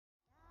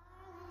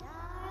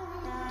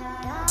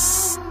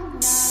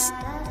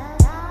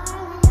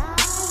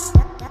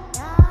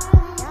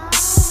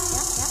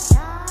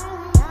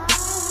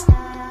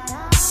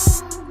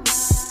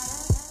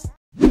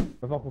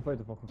fort qu'on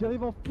fight, fort qu'on fight.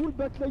 J'arrive en full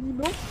backline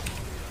immense.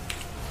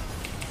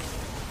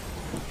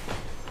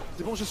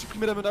 C'est bon, j'ai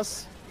supprimé la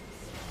menace.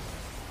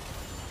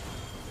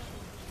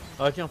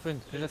 Ah, ok, on fait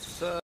une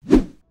menace.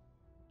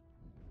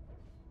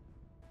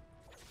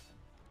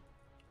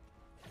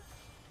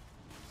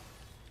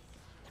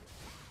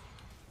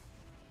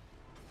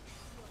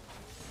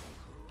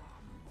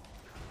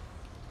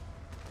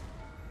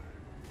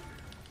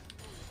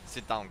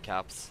 Sit down,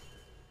 Caps.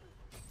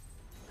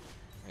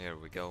 Here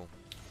we go.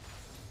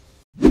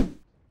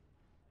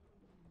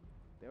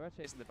 They were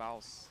chasing the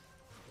bows,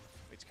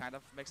 which kind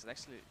of makes it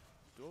actually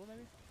doable,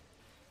 maybe?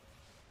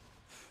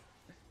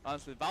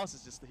 Honestly, the bows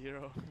is just the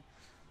hero.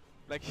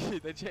 Like,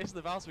 they chase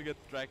the bows, we get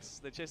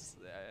Drax. They chase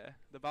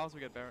the bows, we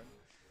get Baron.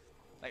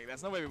 Like,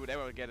 there's no way we would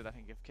ever get it, I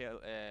think,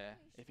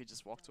 if he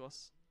just walked to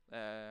us.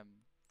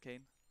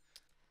 Kane.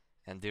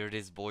 And there it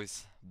is,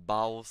 boys.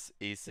 Baus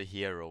is a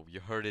hero.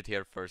 You heard it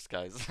here first,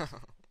 guys.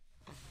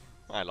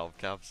 I love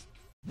Caps.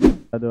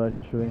 I do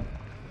actually.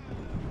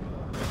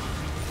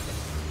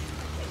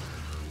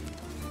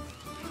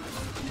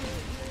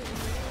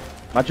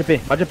 Bate P,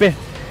 bate P.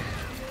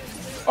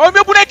 Olha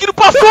meu bonequinho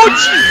passou,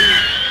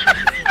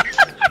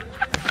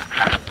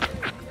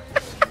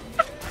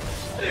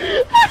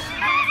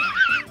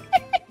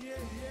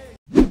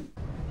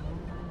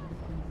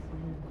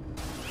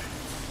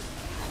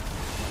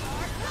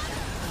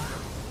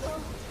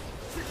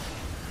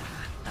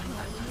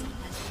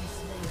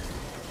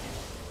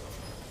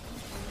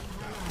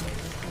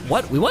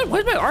 What? Why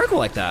is my R go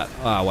like that?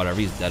 Ah, whatever,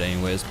 he's dead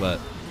anyways, but...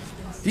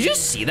 Did you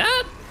see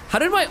that? How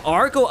did my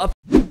R go up?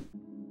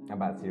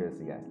 But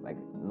seriously, guys, like,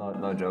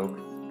 no joke.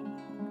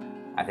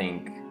 I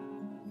think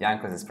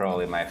Jankos is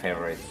probably my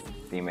favorite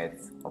teammate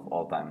of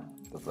all time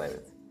to play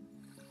with.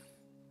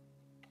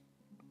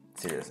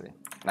 Seriously.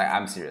 Like,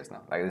 I'm serious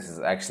now. Like, this is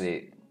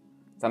actually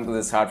something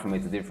that's hard for me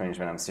to differentiate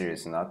when I'm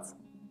serious or not,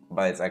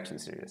 but it's actually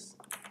serious.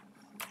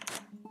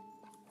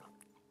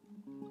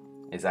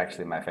 It's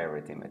actually my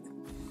favorite teammate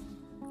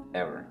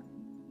ever.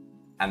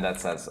 And that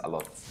says a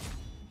lot,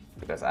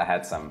 because I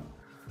had some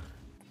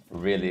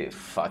really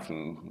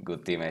fucking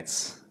good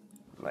teammates,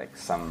 like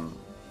some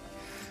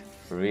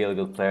real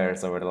good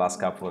players over the last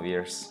couple of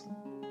years.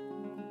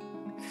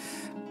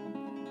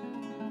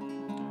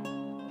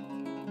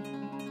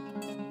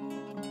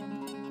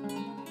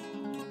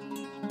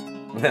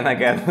 But then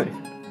again,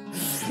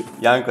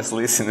 Jankos,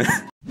 listen.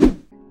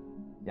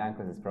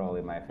 Jankos is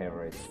probably my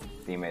favorite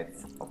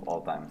teammate of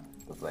all time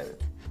to play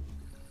with.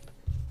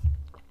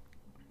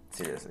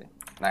 Seriously.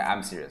 Like,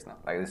 I'm serious now.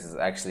 Like, this is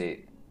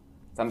actually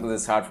something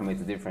that's hard for me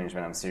to differentiate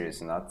when I'm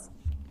serious or not,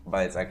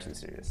 but it's actually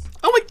serious.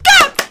 Oh my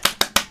god!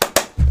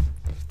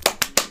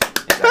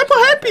 I'm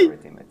so happy!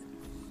 Teammate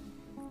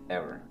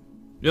ever.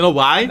 You know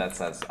why? And that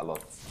says a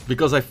lot.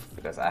 Because I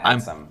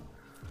had some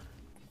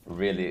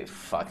really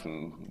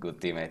fucking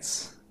good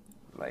teammates,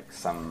 like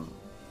some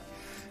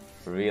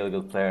real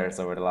good players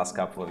over the last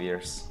couple of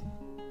years.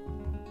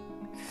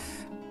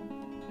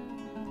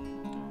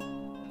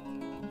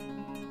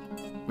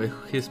 Wait,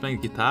 he's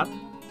playing guitar?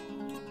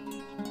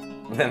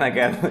 But then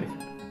again,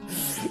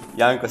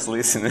 Jankos,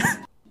 listen.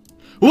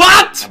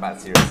 What?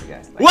 But seriously,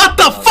 guys, like, what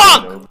the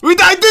fuck?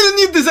 I didn't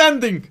need this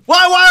ending.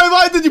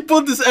 Why did you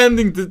put this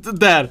ending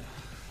there?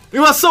 It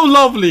was so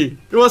lovely.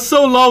 It was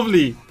so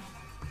lovely.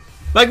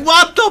 Like,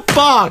 what the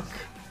fuck?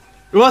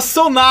 It was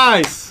so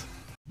nice.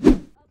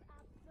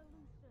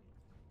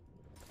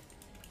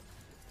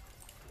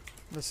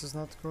 This is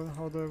not good.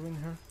 How do I win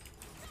here?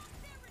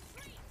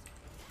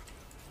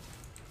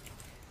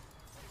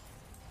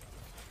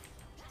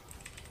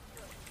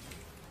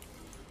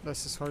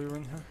 This is how you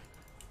win here.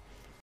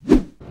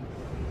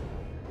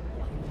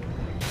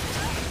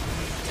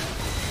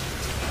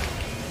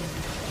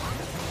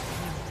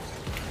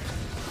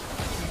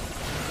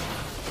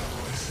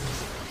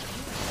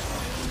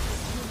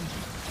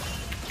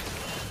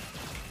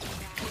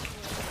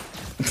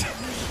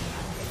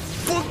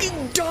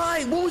 Fucking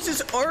die! What was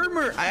his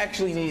armor? I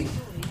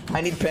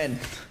need pen.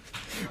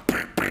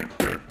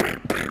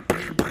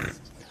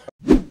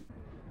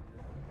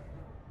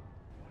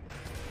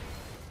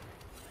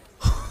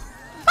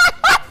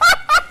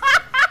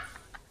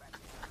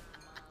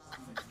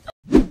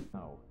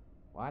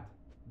 What?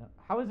 No.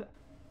 How is it?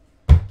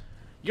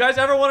 You guys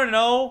ever want to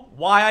know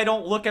why I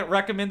don't look at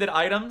recommended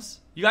items?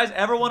 You guys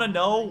ever want to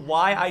know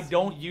why I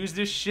don't use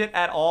this shit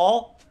at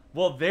all?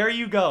 Well, there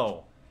you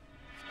go.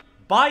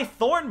 Buy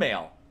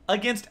Thornmail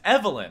against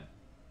Evelynn.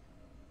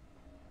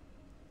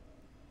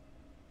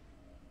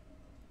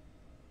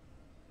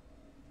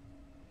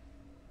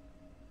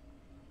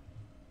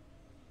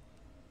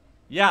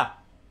 Yeah.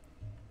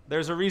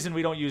 There's a reason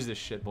we don't use this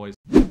shit, boys.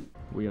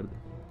 Weird.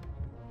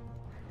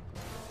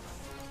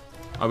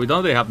 Oh, we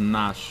don't really have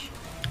Nash.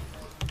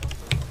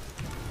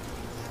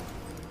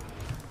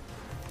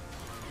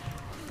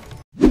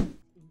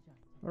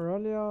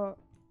 Aurelia,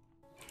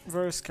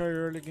 very scary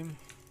early game.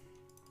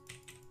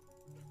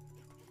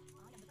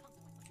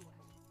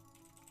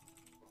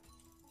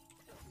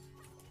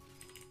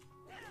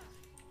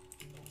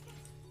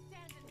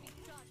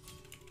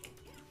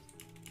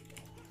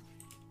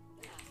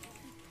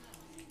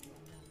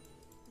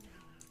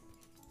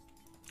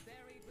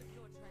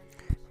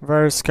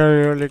 Very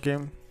scary early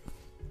game.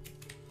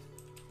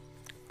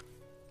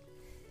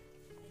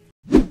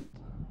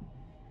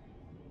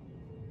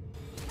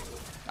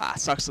 Ah,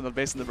 sucks on the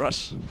base in the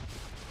brush.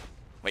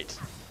 Wait.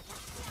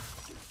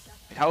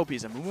 Wait, how OP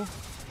is a Mumu?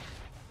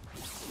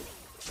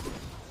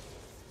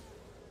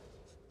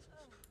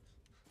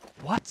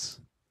 What?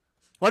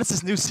 What is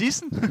this new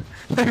season?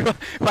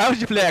 Why would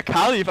you play a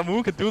Kali if a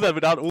Mumu can do that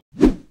without ult?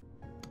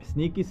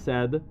 Sneaky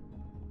said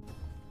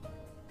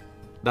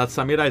that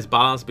Samira is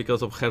balanced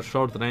because of her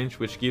short range,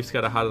 which gives her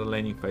a harder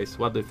laning phase.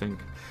 What do you think?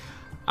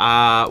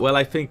 Well,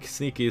 I think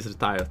Sneaky is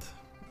retired.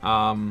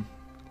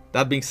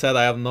 That being said,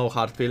 I have no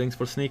hard feelings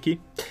for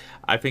Sneaky.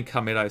 I think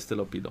Samira is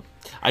still OP though.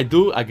 I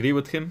do agree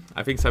with him.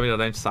 I think Samira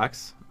range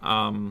sucks.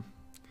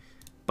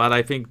 But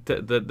I think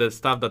the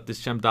stuff that this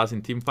champ does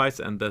in teamfights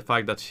and the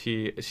fact that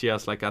she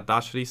has like a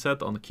dash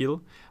reset on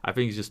kill, I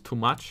think is just too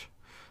much.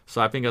 So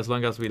I think as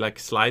long as we like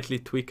slightly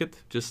tweak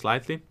it, just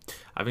slightly,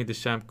 I think this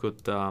champ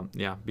could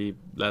yeah, be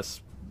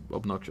less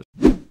obnoxious.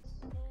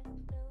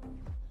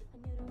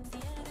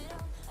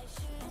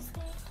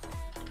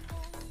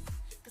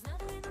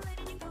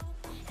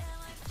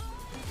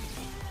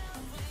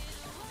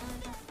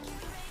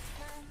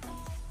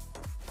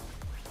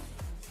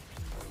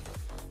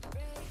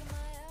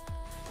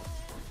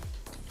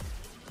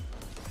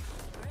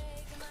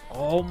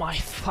 Oh my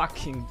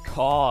fucking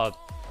god.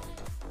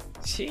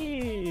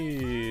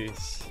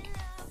 Jeez.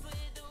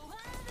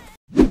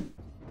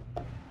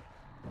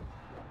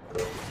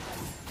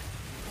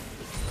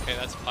 Okay,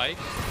 that's Pike.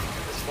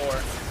 That's 4.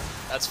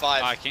 That's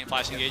 5. I can't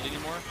flash engage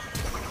anymore.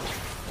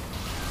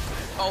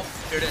 Oh,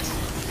 here it is.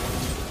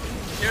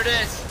 Here it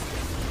is.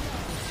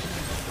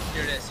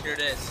 Here it is. Here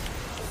it is.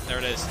 There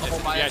it is.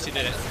 Oh, We actually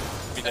did it.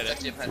 We did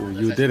it. Ooh,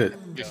 you did it.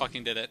 We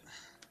fucking did it.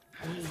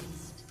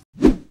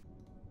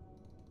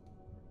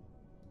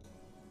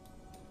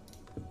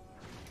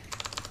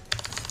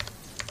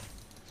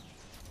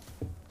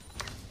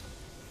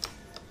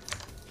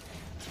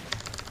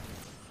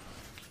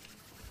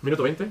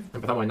 Minuto 20,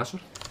 empezamos en Nashor.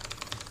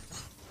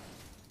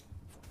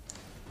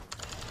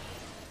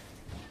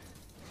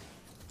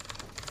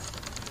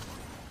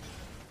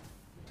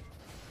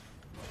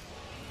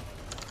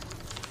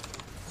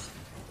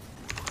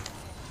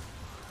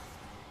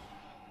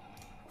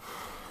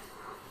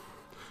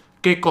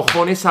 ¿Qué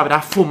cojones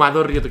habrá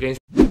fumado Riot Games?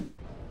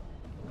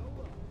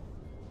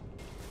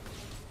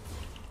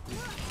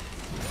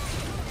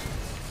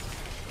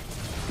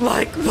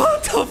 Like,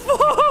 what the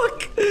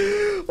fuck?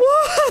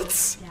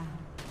 What?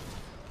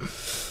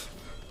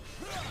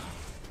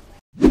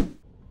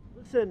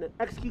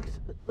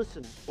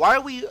 Listen, why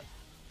are we...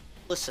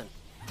 Listen,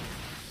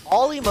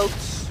 all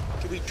emotes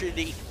can be treated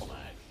equal.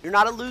 You're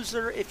not a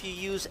loser if you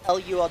use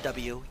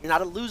LULW. You're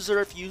not a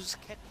loser if you use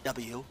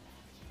KW.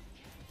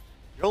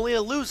 You're only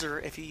a loser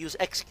if you use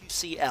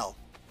XQCL.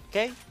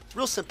 Okay? It's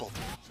real simple.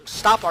 So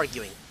stop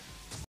arguing.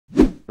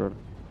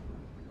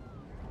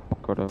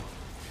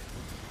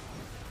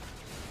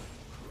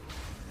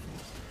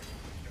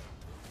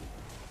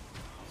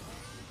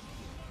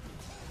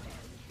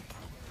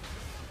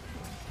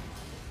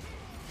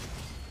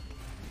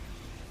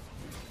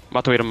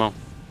 Mata o irmão.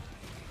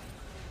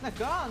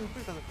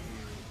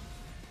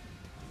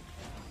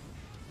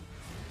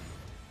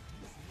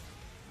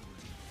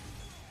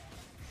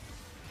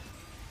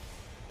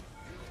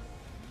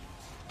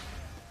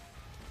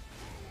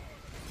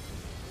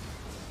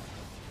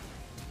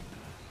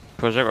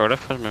 Pois agora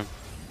faz mesmo.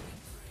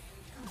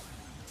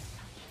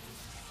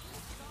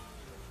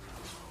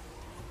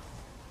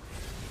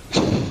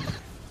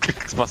 O que é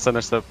que se passa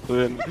nesta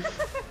plena?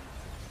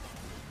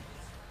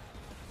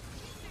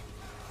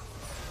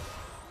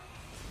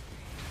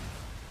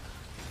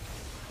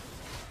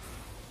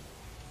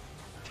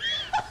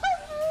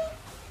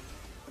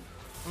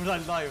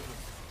 Vamos lá, live.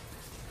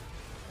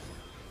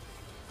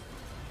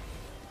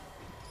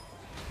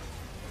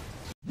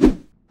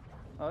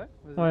 Ah ouais?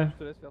 Ouais. Je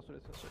te laisse faire, je te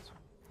laisse faire.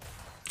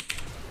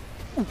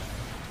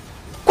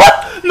 Quoi?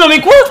 Non mais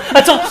quoi?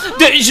 Attends,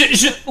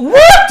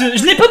 what?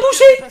 Je n'ai pas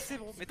bougé.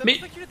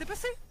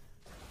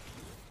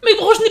 Mais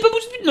gros, je n'ai pas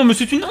bougé. Non mais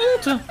c'est une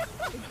honte.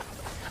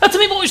 Attends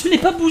mais gros, je n'ai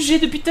pas bougé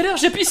depuis tout à l'heure.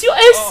 J'ai appuyé sur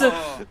S.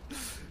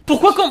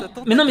 Pourquoi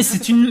quand? Mais non mais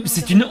c'est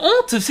une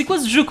honte. C'est quoi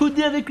ce jeu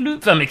codé avec le?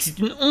 Enfin mec, c'est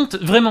une honte,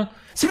 vraiment.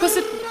 C'est quoi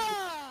cette...